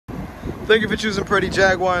Thank you for choosing Pretty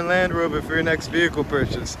Jaguar and Land Rover for your next vehicle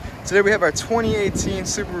purchase. Today we have our 2018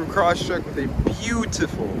 Subaru CrossTrek with a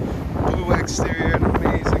beautiful blue exterior and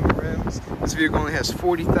amazing rims. This vehicle only has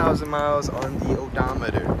 40,000 miles on the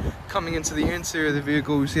odometer. Coming into the interior of the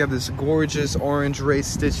vehicle, we have this gorgeous orange race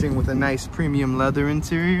stitching with a nice premium leather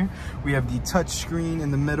interior. We have the touch screen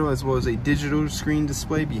in the middle as well as a digital screen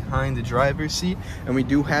display behind the driver's seat, and we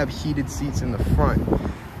do have heated seats in the front.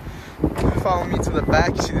 Follow me to the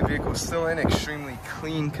back. You see the vehicle is still in extremely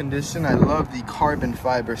clean condition. I love the carbon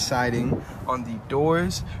fiber siding on the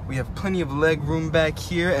doors. We have plenty of leg room back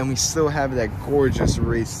here, and we still have that gorgeous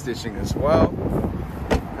race stitching as well.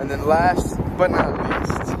 And then last but not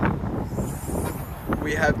least,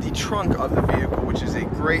 we have the trunk of the vehicle, which is a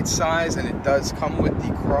great size, and it does come with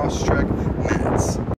the CrossTrek mats.